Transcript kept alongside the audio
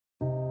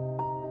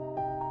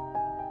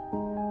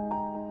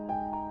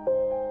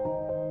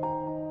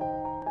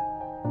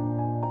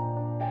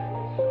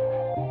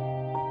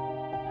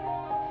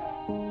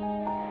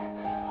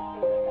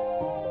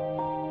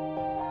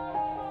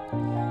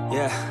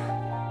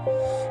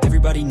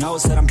Everybody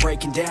knows that I'm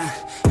breaking down.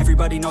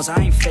 Everybody knows I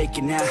ain't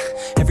faking now.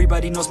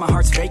 Everybody knows my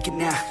heart's vacant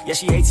now. Yeah,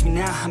 she hates me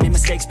now, I made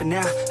mistakes but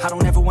now I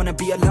don't ever wanna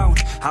be alone.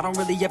 I don't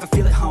really ever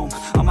feel at home.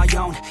 On my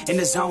own, in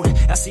the zone,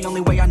 that's the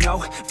only way I know.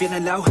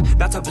 Feeling low,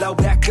 about to blow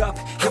back up.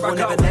 Here I won't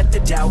ever let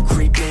the doubt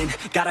creep in.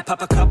 Gotta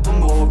pop a couple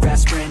more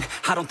aspirin.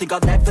 I don't think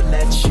I'll ever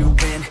let you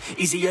in.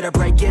 Easier to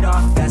break it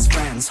off as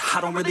friends. I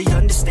don't really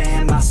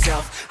understand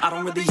myself. I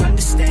don't really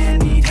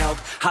understand, need help.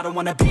 I don't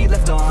wanna be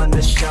left on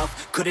the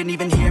shelf. Couldn't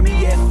even hear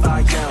me if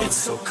I yelled. It's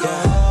so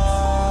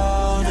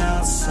cold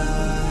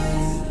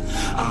outside.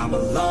 I'm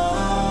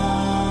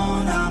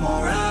alone, I'm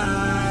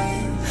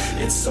alright.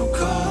 It's so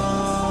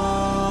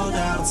cold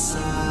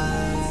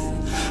outside.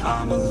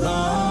 I'm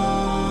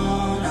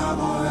alone, I'm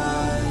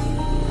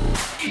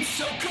alright. It's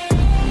so cold.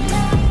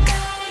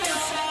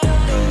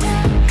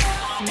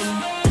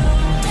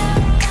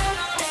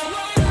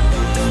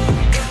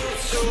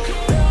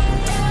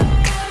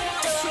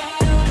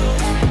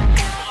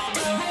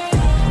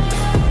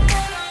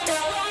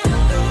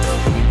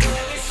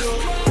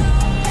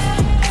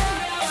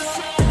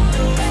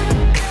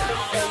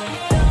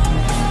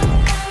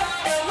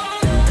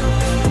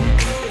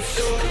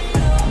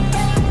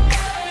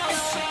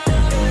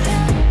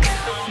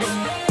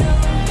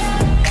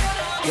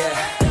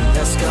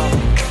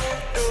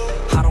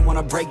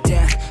 Break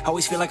down,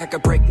 always feel like I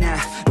could break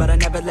now, but I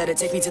never let it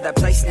take me to that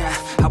place now.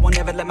 I won't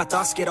ever let my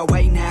thoughts get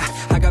away now.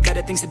 I got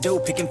better things to do,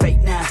 picking fate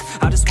now.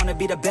 I just wanna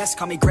be the best,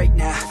 call me great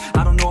now.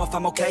 I don't know if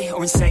I'm okay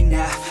or insane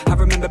now. I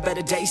remember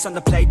better days on the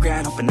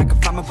playground, hoping I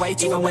can find my way.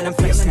 Even when I'm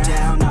feeling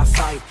down, I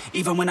fight.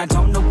 Even when I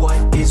don't know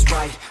what is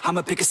right,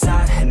 I'ma pick a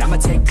side and I'ma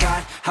take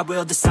pride. I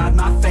will decide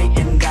my fate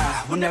and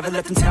I will never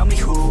let them tell me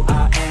who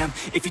I am.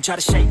 If you try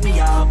to shake me,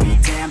 I'll be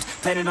damned.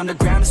 Planet on the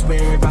ground is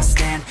where I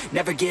stand.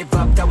 Never give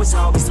up, that was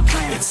always the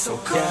plan. It's so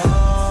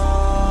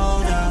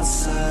cold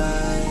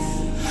outside.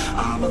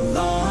 I'm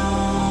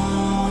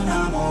alone,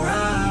 I'm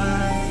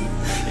alright.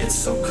 It's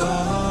so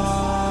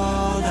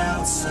cold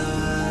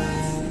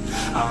outside.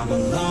 I'm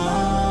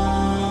alone.